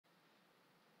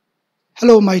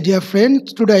Hello my dear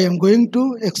friends, today I am going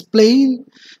to explain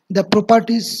the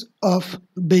properties of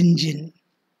benzene.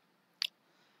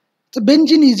 So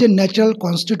benzene is a natural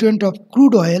constituent of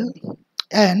crude oil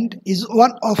and is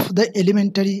one of the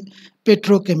elementary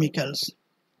petrochemicals.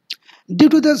 Due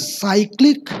to the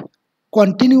cyclic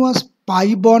continuous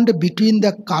pi bond between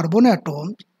the carbon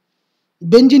atoms,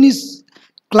 benzene is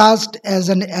classed as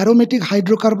an aromatic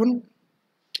hydrocarbon.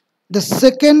 The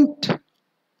second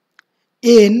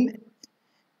N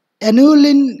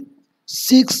aniline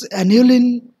 6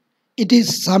 aniline, it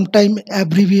is sometimes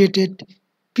abbreviated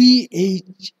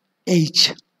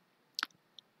PHH.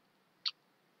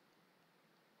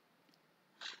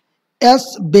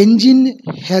 As benzene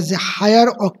has a higher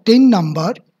octane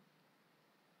number,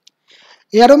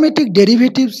 aromatic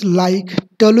derivatives like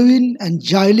toluene and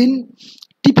xylene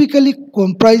typically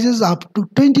comprises up to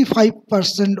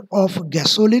 25% of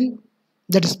gasoline,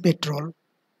 that is petrol.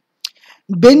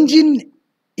 Benzene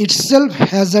itself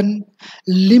has an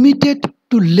limited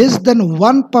to less than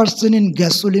 1% in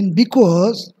gasoline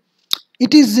because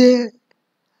it is a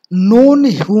known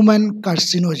human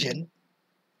carcinogen.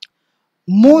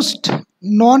 Most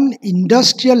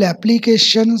non-industrial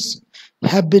applications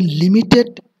have been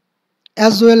limited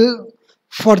as well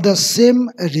for the same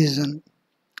reason.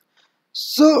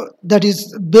 So that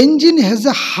is, benzene has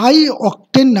a high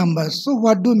octane number. So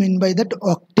what do you mean by that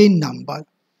octane number?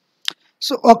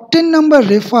 So octane number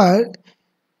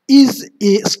is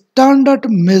a standard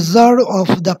measure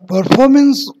of the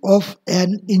performance of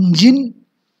an engine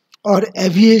or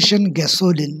aviation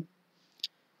gasoline.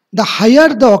 The higher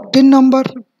the octane number,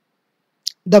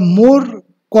 the more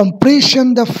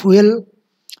compression the fuel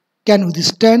can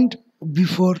withstand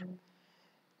before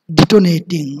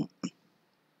detonating.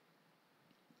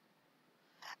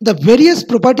 The various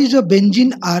properties of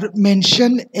benzene are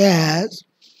mentioned as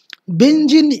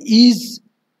benzene is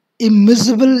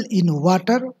immiscible in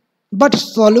water but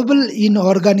soluble in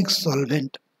organic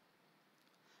solvent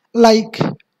like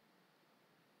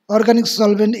organic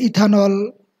solvent,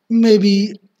 ethanol,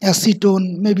 maybe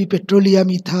acetone, maybe petroleum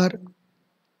ether.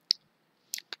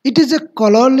 It is a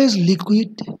colorless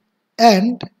liquid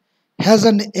and has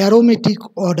an aromatic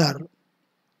odor.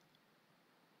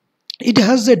 It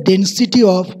has a density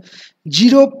of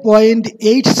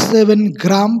 0.87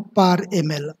 gram per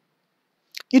ml.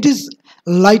 It is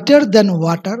lighter than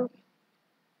water.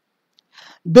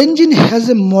 Benzene has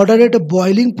a moderate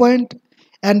boiling point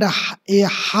and a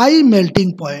high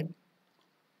melting point.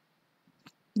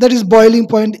 That is boiling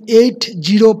point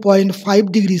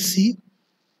 0.5 degrees C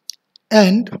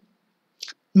and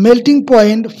melting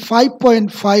point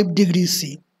 5.5 degrees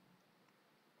C.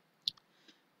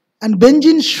 And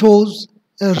benzene shows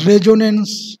a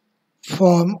resonance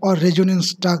form or resonance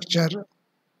structure.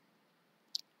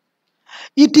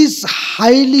 It is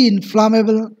highly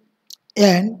inflammable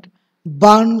and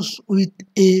burns with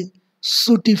a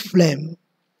sooty flame.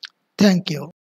 Thank you.